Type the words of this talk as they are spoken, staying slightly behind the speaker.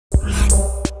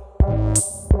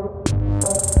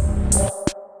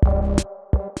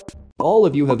All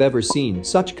of you have ever seen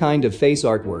such kind of face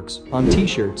artworks on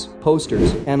t-shirts,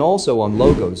 posters, and also on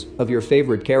logos of your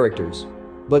favorite characters.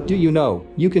 But do you know,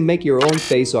 you can make your own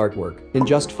face artwork in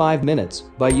just 5 minutes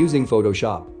by using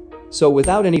Photoshop. So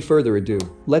without any further ado,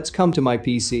 let's come to my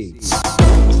PC.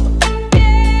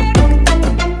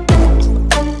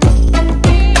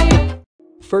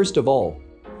 First of all,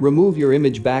 remove your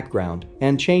image background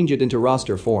and change it into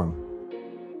raster form.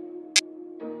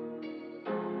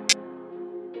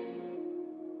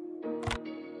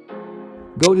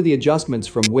 Go to the adjustments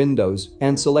from Windows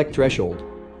and select threshold.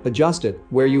 Adjust it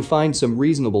where you find some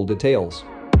reasonable details.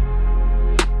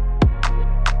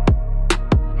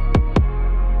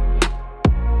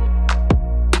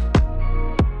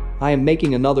 I am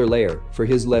making another layer for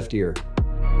his left ear.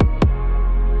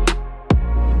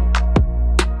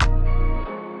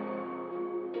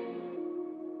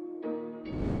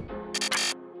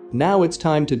 Now it's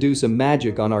time to do some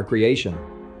magic on our creation.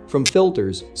 From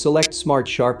filters, select Smart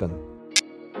Sharpen.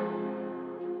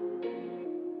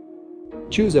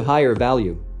 Choose a higher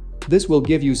value. This will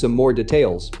give you some more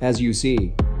details, as you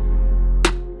see.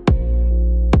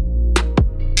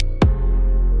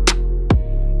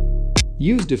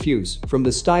 Use diffuse from the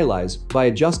stylize by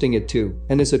adjusting it to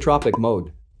anisotropic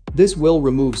mode. This will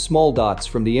remove small dots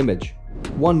from the image.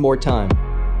 One more time.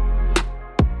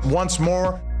 Once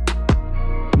more.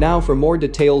 Now for more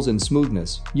details and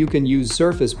smoothness, you can use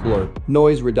surface blur,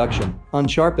 noise reduction,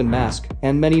 unsharpen mask,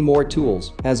 and many more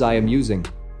tools, as I am using.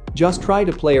 Just try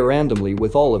to play randomly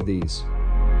with all of these.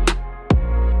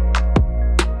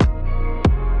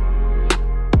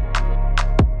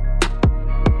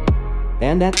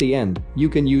 And at the end, you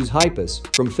can use hypus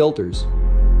from filters.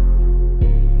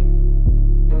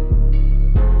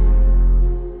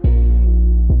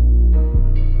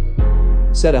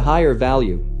 Set a higher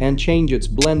value and change its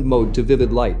blend mode to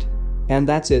vivid light. And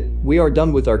that's it, we are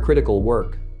done with our critical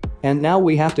work. And now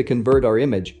we have to convert our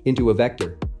image into a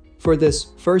vector. For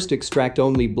this, first extract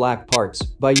only black parts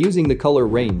by using the color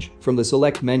range from the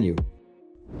select menu.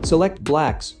 Select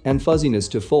blacks and fuzziness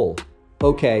to full.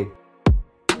 OK.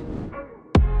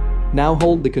 Now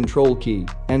hold the Control key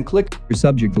and click your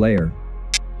subject layer.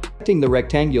 Selecting the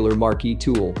Rectangular Marquee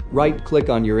tool, right-click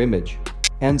on your image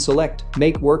and select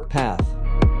Make Work Path.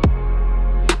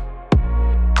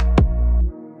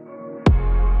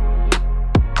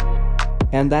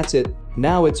 And that's it.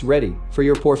 Now it's ready for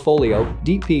your portfolio,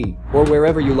 DP, or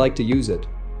wherever you like to use it.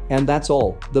 And that's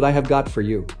all that I have got for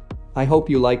you. I hope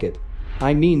you like it.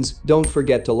 Don't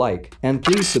forget to like and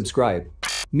please subscribe.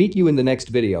 Meet you in the next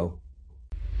video.